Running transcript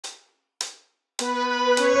Having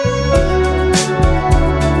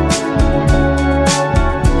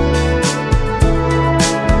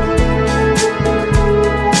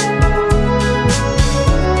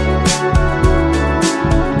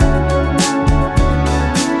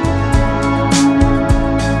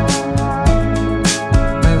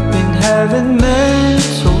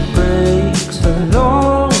mental breaks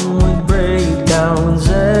along with breakdowns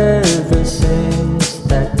ever since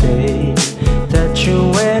that day that you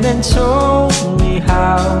went and told me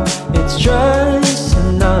how it's just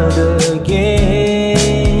another game.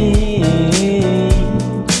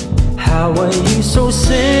 How are you so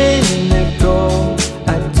cynical?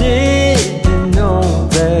 I didn't know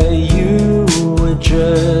that you were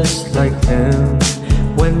just like them.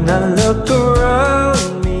 When I look around,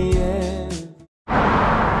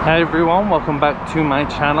 hi everyone, welcome back to my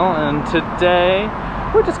channel, and today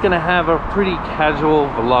we're just gonna have a pretty casual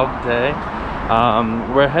vlog day.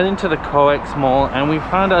 We're heading to the Coex mall and we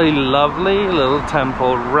found a lovely little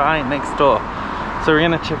temple right next door, so we're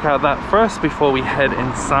gonna check out that first before we head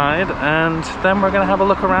inside, and then we're gonna have a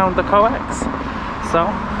look around the Coex. So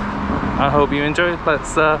I hope you enjoy.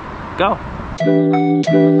 Let's go.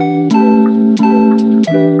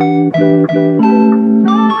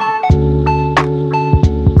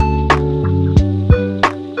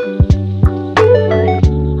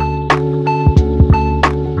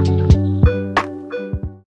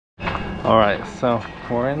 Alright, so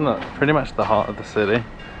we're in pretty much the heart of the city,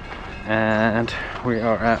 and we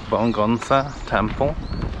are at Bongeunsa temple,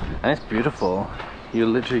 and it's beautiful. You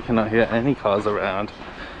literally cannot hear any cars around,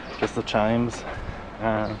 just the chimes.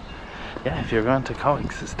 And yeah, if you're going to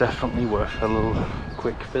Coex, it's definitely worth a little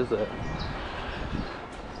quick visit.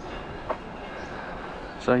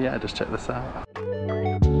 So yeah, just check this out.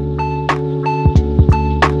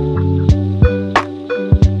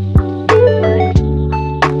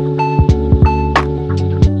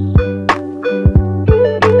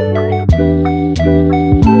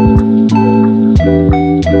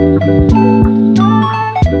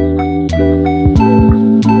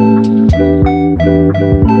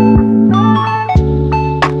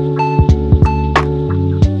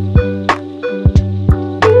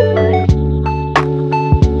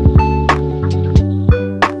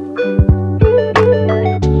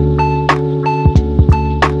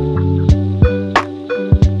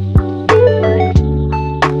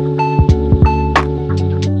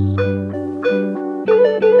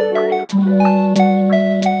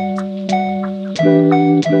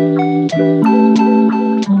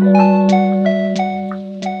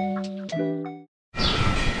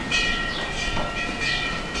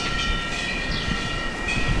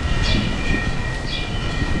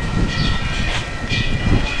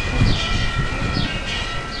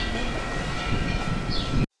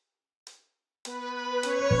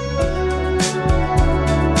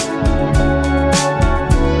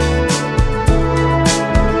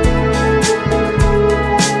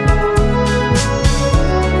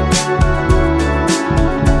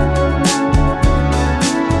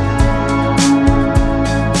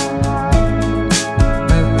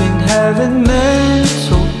 Having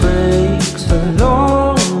mental breaks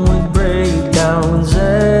along with breakdowns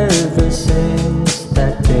ever since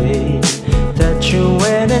that day that you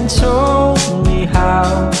went and told me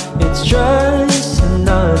how it's just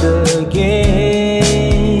another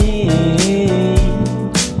game.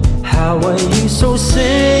 How are you so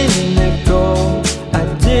cynical? I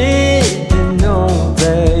didn't know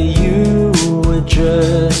that you were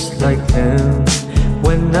just like them.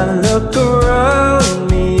 When I look around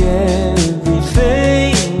me,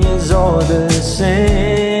 everything is all the same.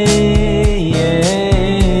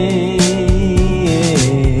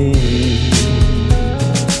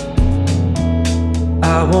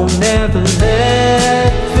 I won't never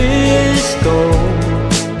let this go.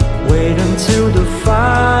 Wait until the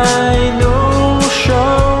final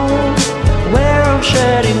show, where I'm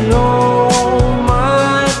shedding all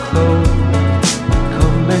my clothes.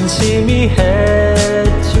 Come and see me head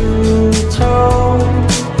to toe.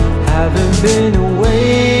 Haven't been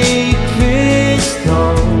awake this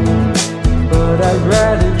long, but I'd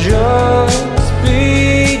rather just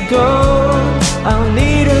be gone. I'll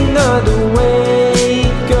need another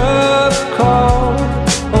wake-up call,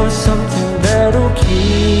 or something that'll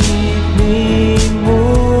keep me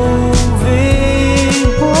moving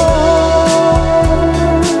on.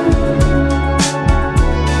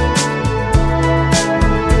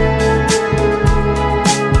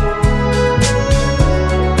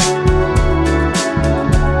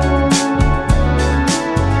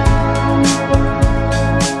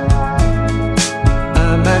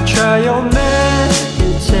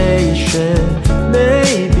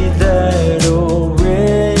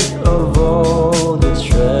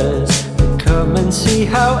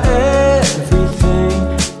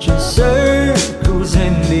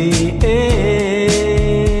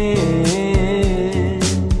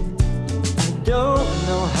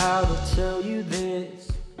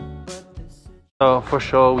 So for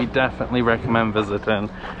sure, we definitely recommend visiting.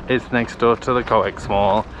 It's next door to the Coex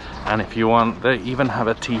Mall, and if you want, they even have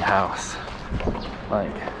a tea house. Like,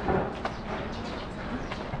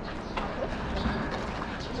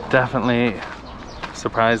 definitely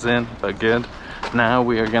surprising, but good. Now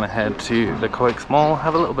we are gonna head to the Coex Mall,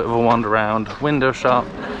 have a little bit of a wander around, window shop,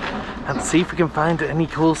 and see if we can find any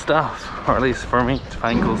cool stuff, or at least for me to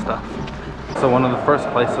find cool stuff. So one of the first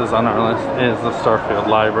places on our list is the Starfield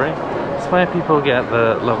Library. It's where people get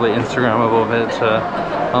the lovely Instagrammable picture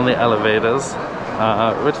on the elevators.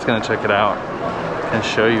 We're just gonna check it out and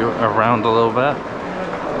show you around a little bit.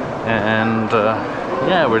 And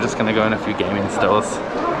yeah, we're just gonna go in a few gaming stores.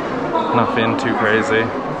 Nothing too crazy.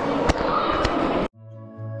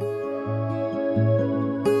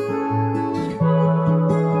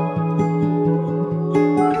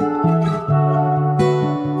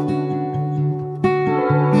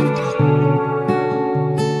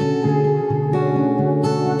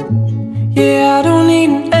 Yeah, I don't need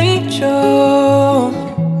an angel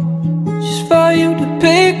just for you to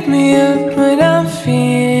pick me up when I'm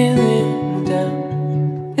feeling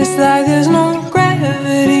down. It's like there's no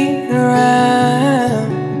gravity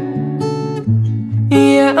around.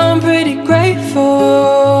 Yeah, I'm pretty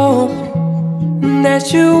grateful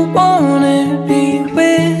that you wanna be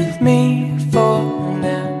with me for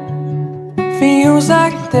now. Feels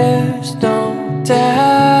like there's no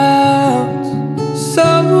doubt. So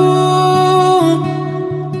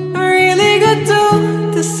really could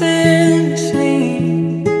do this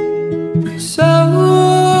endlessly. So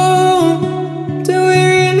do we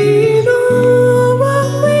really know what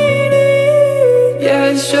we need?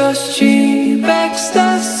 Yeah, it's just cheap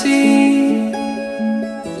ecstasy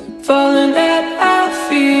falling at our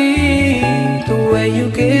feet. The way you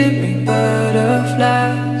give me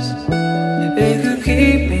butterflies, it could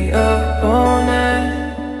keep me up all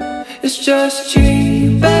night. It's just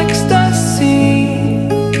cheap ecstasy.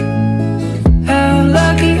 How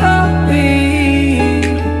lucky are we?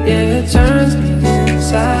 Yeah, it turns me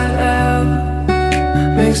inside out,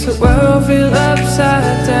 makes the world feel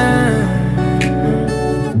upside down.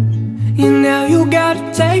 You know you got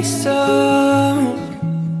a taste of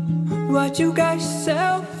what you got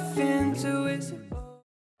yourself into. Is it?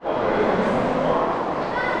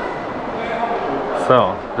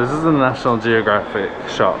 So, this is the National Geographic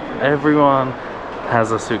shop. Everyone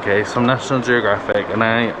has a suitcase from National Geographic, and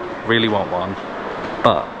I really want one.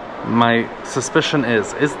 But my suspicion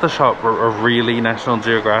is the shop a really National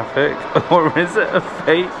Geographic, or is it a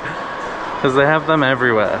fake? Because they have them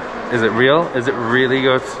everywhere. Is it real? Is it really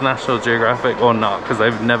goes to National Geographic or not? Because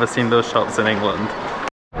I've never seen those shops in England.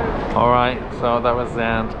 Alright, so that was the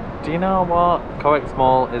end. Do you know what? Coex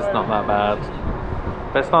Mall is not that bad.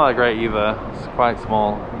 But it's not that great either. It's quite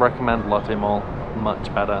small. Recommend Lotte Mall, much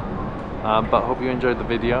better. But hope you enjoyed the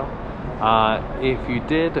video. If you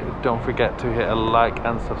did, don't forget to hit a like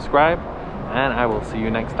and subscribe, and I will see you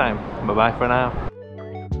next time. Bye bye for now.